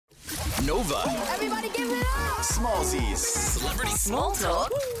Nova. Everybody give it up! Smallsies. Celebrity Small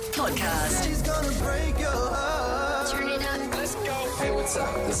Talk Podcast. She's gonna break your heart. Turn it up. Let's go. Hey, what's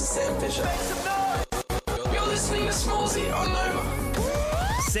up? This is Sam Fisher. You're listening to Smallsy on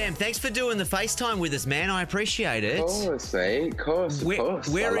Nova. Sam, thanks for doing the FaceTime with us, man. I appreciate it. Of course, mate. Of course.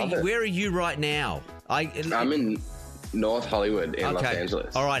 Where are you right now? I'm in North Hollywood in Los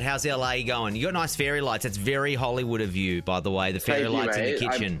Angeles. All right, how's LA going? You got nice fairy lights. That's very Hollywood of you, by the way, the fairy Thank you, lights in the mate.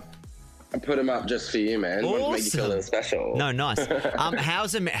 kitchen. I put them up just for you, man. Want to make you feel a little special. No, nice.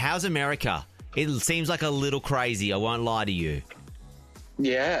 How's America? It seems like a little crazy, I won't lie to you.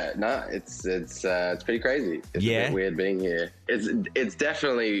 Yeah, no, it's pretty crazy. It's a bit weird being here. It's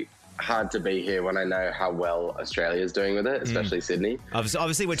definitely hard to be here when I know how well Australia's doing with it, especially Sydney.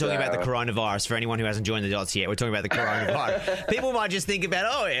 Obviously, we're talking about the coronavirus. For anyone who hasn't joined the dots yet, we're talking about the coronavirus. People might just think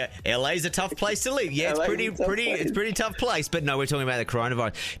about, LA's a tough place to live. Yeah, it's pretty tough place. But no, we're talking about the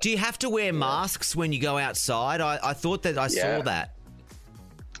coronavirus. Do you have to wear masks when you go outside? I thought that I saw that.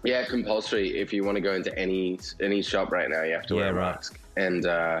 Yeah, compulsory. If you want to go into any shop right now, you have to wear a mask. And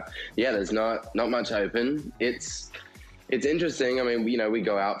there's not much open. It's interesting. I mean, we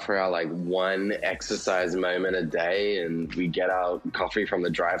go out for our one exercise moment a day, and we get our coffee from the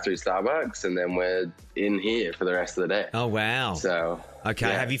drive-through Starbucks, and then we're in here for the rest of the day. Oh wow! So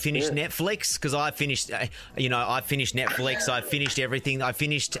have you finished Netflix? Because I finished, I finished Netflix. I finished everything. I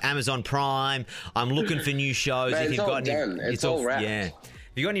finished Amazon Prime. I'm looking for new shows. Man, if it's you've all got done. any, It's all wrapped. Yeah.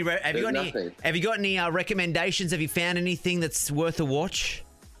 Have you got any recommendations? Have you found anything that's worth a watch?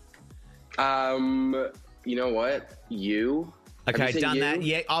 You know what? Okay, done that.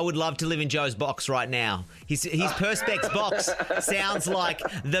 Yeah, I would love to live in Joe's box right now. His Perspex box sounds like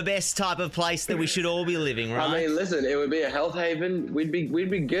the best type of place that we should all be living, right? I mean, listen, it would be a health haven. We'd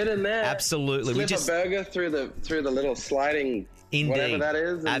be good in there. Absolutely. Slip a burger through the little sliding. Indeed. Whatever that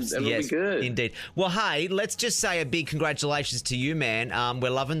is, and we'll be good. Indeed. Well, hey, let's just say a big congratulations to you, man. We're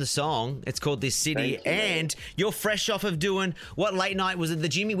loving the song. It's called This City. Thank you, and you're fresh off of doing, what late night was it? The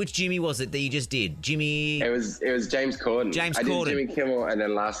Jimmy? Which Jimmy was it that you just did? Jimmy? It was James Corden. I did Jimmy Kimmel, and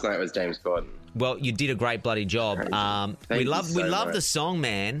then last night was James Corden. Well, you did a great bloody job. We love the song,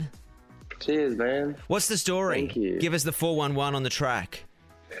 man. Cheers, man. What's the story? Thank you. Give us the 411 on the track.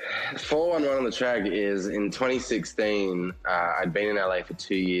 411 on the track is in 2016, I'd been in LA for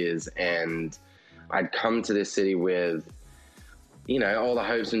 2 years, and I'd come to this city with, all the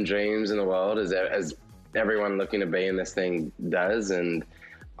hopes and dreams in the world, as everyone looking to be in this thing does. And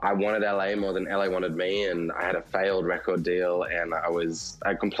I wanted LA more than LA wanted me, and I had a failed record deal, and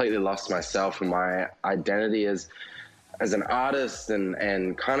I completely lost myself and my identity as an artist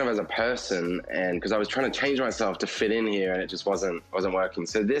and kind of as a person, and because I was trying to change myself to fit in here, and it just wasn't working.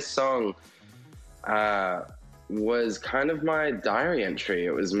 So this song was kind of my diary entry.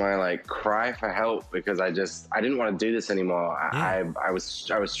 It was my cry for help, because I didn't want to do this anymore. I was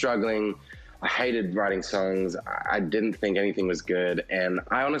struggling. I hated writing songs. I didn't think anything was good, and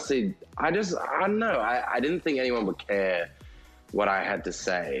I honestly, I don't know. I didn't think anyone would care what I had to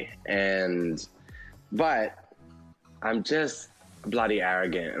say, but I'm just bloody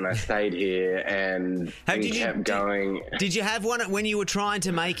arrogant, and I stayed here and kept going. Did you have one when you were trying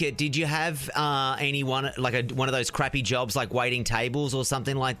to make it? Did you have one of those crappy jobs like waiting tables or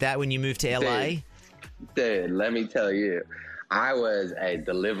something like that when you moved to LA? Dude, let me tell you, I was a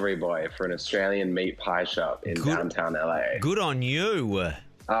delivery boy for an Australian meat pie shop in downtown LA. Good on you.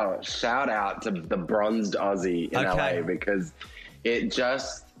 Oh, shout out to the bronzed Aussie in LA, because it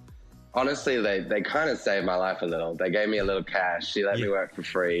just... Honestly, they kind of saved my life a little. They gave me a little cash. She let me work for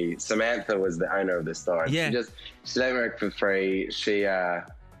free. Samantha was the owner of the store. Yeah. She let me work for free. She's a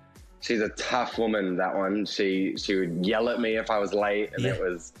tough woman, that one. She would yell at me if I was late, and it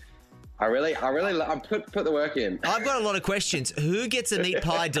was... I put the work in. I've got a lot of questions. Who gets a meat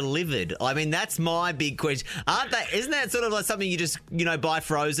pie delivered? I mean, that's my big question. Isn't that sort of like something you just, buy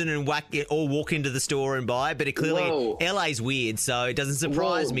frozen and whack it, or walk into the store and buy? But it clearly, LA's weird, so it doesn't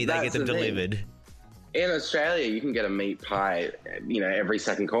surprise me they get them delivered. In Australia, you can get a meat pie, every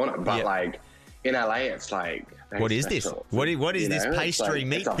second corner. But in LA, it's like... What is this? What is this pastry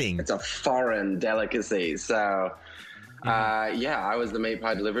meat thing? It's a foreign delicacy, so... I was the meat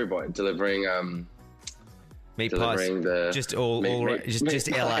pie delivery boy, delivering meat pies. Just LA.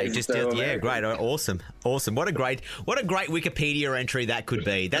 Great, awesome. What a great Wikipedia entry that could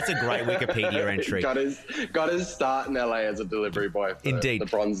be. That's a great Wikipedia entry. got his start in LA as a delivery boy. Indeed, the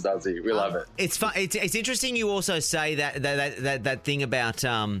bronze Duzzy. We love it. It's fun. It's interesting. You also say that thing about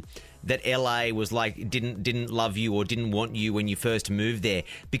that LA was like didn't love you or didn't want you when you first moved there?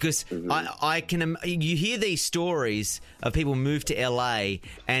 Because you hear these stories of people move to LA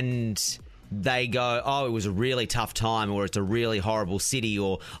and they go, oh, it was a really tough time, or it's a really horrible city,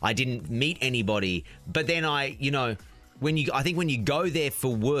 or I didn't meet anybody. But then I think when you go there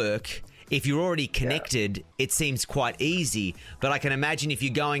for work, if you're already connected, it seems quite easy. But I can imagine if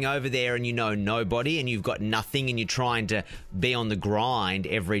you're going over there and you know nobody and you've got nothing and you're trying to be on the grind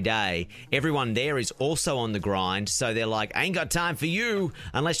every day, everyone there is also on the grind. So they're like, I ain't got time for you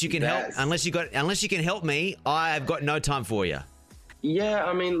unless you can help. Unless you can help me, I've got no time for you. Yeah,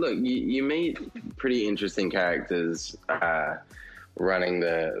 I mean, look, you meet pretty interesting characters running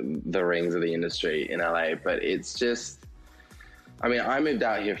the rings of the industry in LA, but it's just, I mean, I moved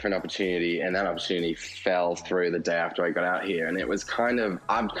out here for an opportunity, and that opportunity fell through the day after I got out here, and it was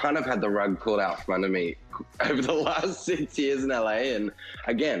I've kind of had the rug pulled out from under me over the last 6 years in LA, and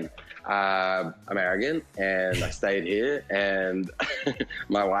again, I'm arrogant, and I stayed here, and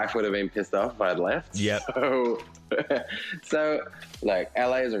my wife would have been pissed off if I'd left. Yep. So, like,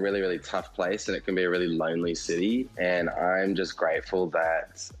 LA is a really, really tough place, and it can be a really lonely city, and I'm just grateful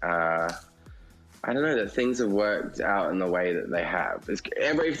that, I don't know, that things have worked out in the way that they have.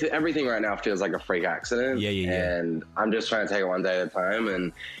 Everything right now feels like a freak accident. Yeah. And I'm just trying to take it one day at a time.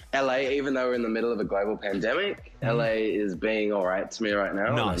 And LA, even though we're in the middle of a global pandemic, LA is being all right to me right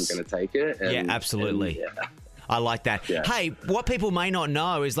now. Nice. And I'm going to take it. Yeah, absolutely. I like that. Yeah. Hey, what people may not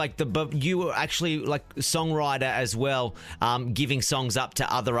know is you were actually like songwriter as well, giving songs up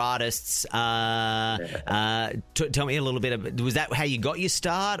to other artists. Tell me a little bit was that how you got your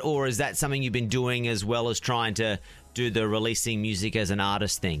start, or is that something you've been doing as well as trying to do the releasing music as an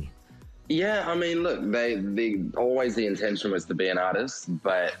artist thing? Yeah, I mean, look, always the intention was to be an artist,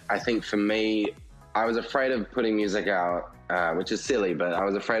 but I think for me, I was afraid of putting music out, which is silly, but I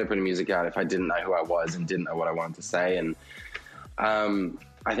was afraid of putting music out if I didn't know who I was and didn't know what I wanted to say. And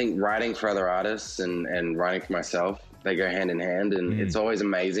I think writing for other artists and writing for myself, they go hand in hand. And it's always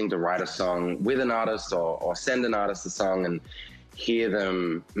amazing to write a song with an artist or send an artist a song and hear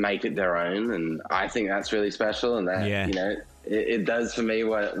them make it their own. And I think that's really special. And that, you know, it does for me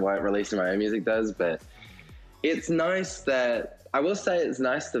what releasing my own music does. But it's nice that, I will say it's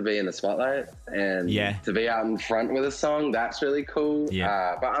nice to be in the spotlight and to be out in front with a song. That's really cool.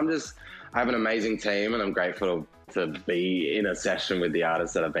 Yeah. But I have an amazing team, and I'm grateful to be in a session with the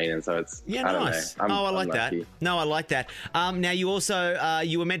artists that I've been in. So it's, nice. I like that. No, I like that. Now you also,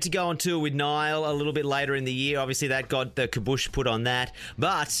 you were meant to go on tour with Niall a little bit later in the year. Obviously that got the kibosh put on that,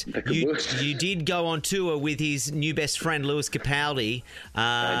 but you did go on tour with his new best friend, Lewis Capaldi.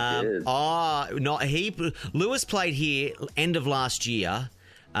 I did. Lewis played here end of last year.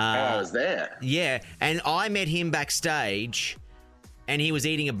 I was there. Yeah. And I met him backstage, and he was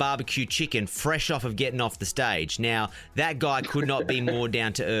eating a barbecue chicken fresh off of getting off the stage. Now, that guy could not be more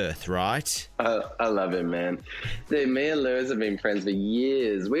down to earth, right? I love him, man. Dude, me and Lewis have been friends for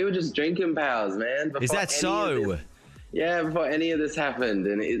years. We were just drinking pals, man. Is that so? Yeah, before any of this happened.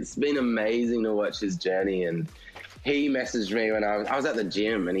 And it's been amazing to watch his journey. And he messaged me when I was at the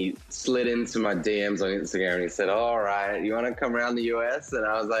gym, and he slid into my DMs on Instagram, and he said, all right, you want to come around the US? And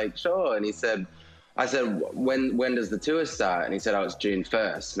I was like, sure. And I said, when does the tour start? And he said, it's June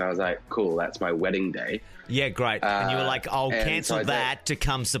 1st. And I was like, cool, that's my wedding day. Yeah, great. And you were like, I'll cancel that to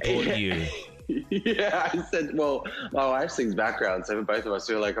come support you. Yeah, I said, well, my wife sings background, so for both of us,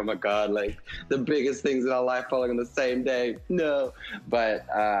 we were like, oh my God, like the biggest things in our life falling on the same day. No. But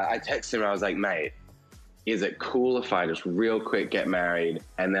I texted him, I was like, mate, is it cool if I just real quick get married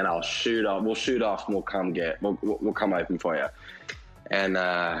and then we'll shoot off and we'll come open for you? And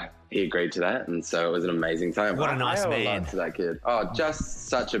he agreed to that, and so it was an amazing time. What a nice man. I owe a lot to that kid. Oh, just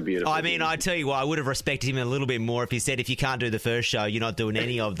such a beautiful kid. I tell you what, I would have respected him a little bit more if he said, if you can't do the first show, you're not doing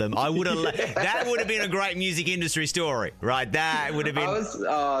any of them. I would have. That would have been a great music industry story, right? That would have been.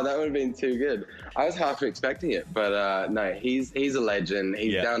 That would have been too good. I was half expecting it, but no, he's a legend.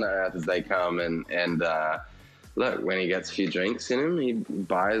 He's down to earth as they come, and look, when he gets a few drinks in him, he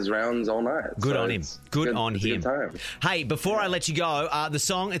buys rounds all night. Good on him. Good on him. Good time. Hey, before I let you go, the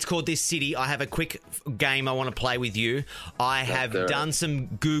song, it's called This City. I have a quick game I want to play with you. I have done some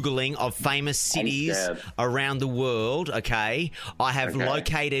Googling of famous cities around the world, okay? I have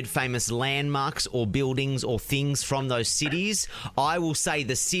located famous landmarks or buildings or things from those cities. I will say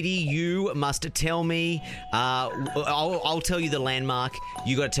the city. You must tell me. I'll tell you the landmark.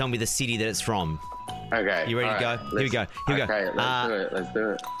 You got to tell me the city that it's from. Okay. You ready to go? Here we go. Okay, let's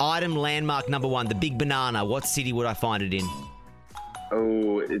do it. Item landmark number 1, the Big Banana. What city would I find it in?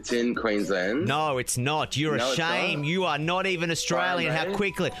 Oh, it's in Queensland. No, it's not. You're No, a it's shame. not. You are not even Australian. Byron How Bay?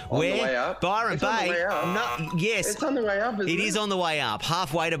 quickly? On Where? the way up? Byron It's on the Bay. way up. No, yes. It's on the way up, isn't it? It is on the way up.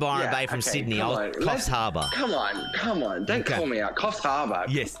 Halfway to Byron Bay from okay, Sydney. come on. Coffs Harbour. Come on. Don't Okay. call me out. Coffs Harbour.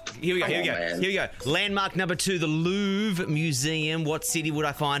 Yes. Here we go. Come Here we on, go. man. Here we go. Landmark number 2, the Louvre Museum. What city would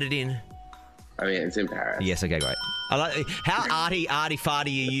I find it in? I mean, it's in Paris. Yes. Okay. Great. I like how arty farty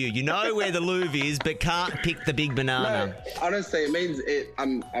are you? You know where the Louvre is, but can't pick the big banana. No, honestly, it means it.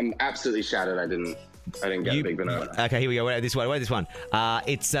 I'm absolutely shattered. I didn't get a big banana. Okay, here we go. Wait, this one.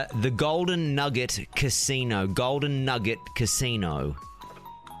 It's the Golden Nugget Casino. Golden Nugget Casino.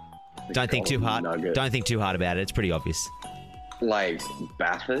 Don't think too hard. Nugget. Don't think too hard about it. It's pretty obvious. Like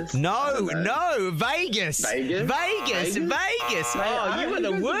Bathurst? No, Vegas. Vegas? Vegas. Oh, you are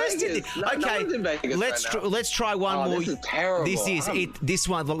the worst in Vegas. this. No, Okay, no one's in Vegas right now. let's try one Oh, more. this is terrible. This is I'm- it. This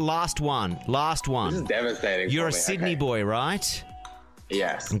one, the last one. This is devastating. You're for a me. Sydney Okay. boy, right?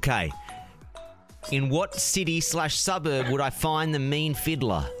 Yes. Okay. In what city/suburb would I find the Mean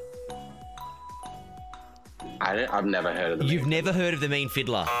Fiddler? I've never heard of them. You've never heard of the Mean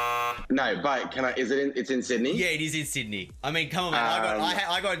Fiddler? No, but can I? Is it? It's in Sydney. Yeah, it is in Sydney. I mean, come on, man.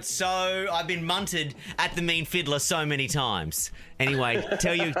 I've been munted at the Mean Fiddler so many times. Anyway,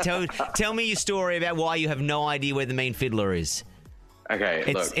 tell me your story about why you have no idea where the Mean Fiddler is. Okay.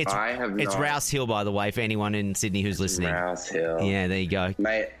 It's Rouse Hill, by the way, for anyone in Sydney who's listening. Rouse Hill. Yeah, there you go.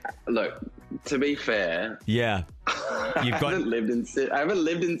 Mate, look. To be fair, Yeah, you've I got. haven't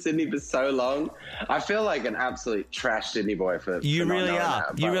lived in Sydney for so long. I feel like an absolute trash Sydney boy for. You for not really knowing are.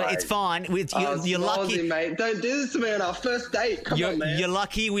 that, You but, really. like, It's fine. You're Smallsy, lucky. mate. Don't do this to me on our first date. Come on, man. You're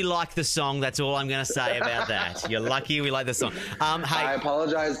lucky we like the song. That's all I'm going to say about that. You're lucky we like the song. I Hey,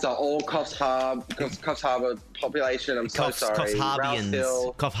 apologise to all Coffs Harbour population. I'm so sorry. Coffs Harbians. Rouse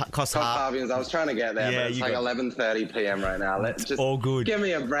Hill, Coffs Coffs Harbians. I was trying to get there, Yeah, but it's you like got- 11:30 p.m. right now. Let's just all good. Give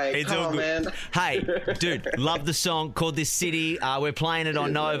me a break. It's Come all on, good. man. Hey, dude, love the song called This City. We're playing it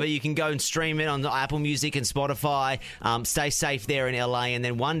on Nova. You can go and stream it on Apple Music and Spotify. Stay safe there in LA. And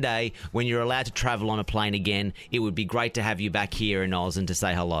then one day, when you're allowed to travel on a plane again, it would be great to have you back here in Oz and to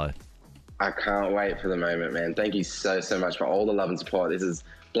say hello. I can't wait for the moment, man. Thank you so much for all the love and support. This is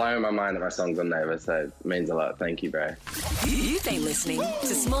blowing my mind that my song's on Nova, so it means a lot. Thank you, bro. You've been listening to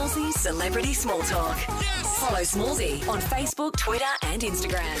Smallsy's Celebrity Small Talk. Follow Smallsy on Facebook, Twitter and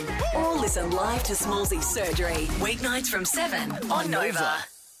Instagram. Or listen live to Smallsy's Surgery, weeknights from 7 on Nova.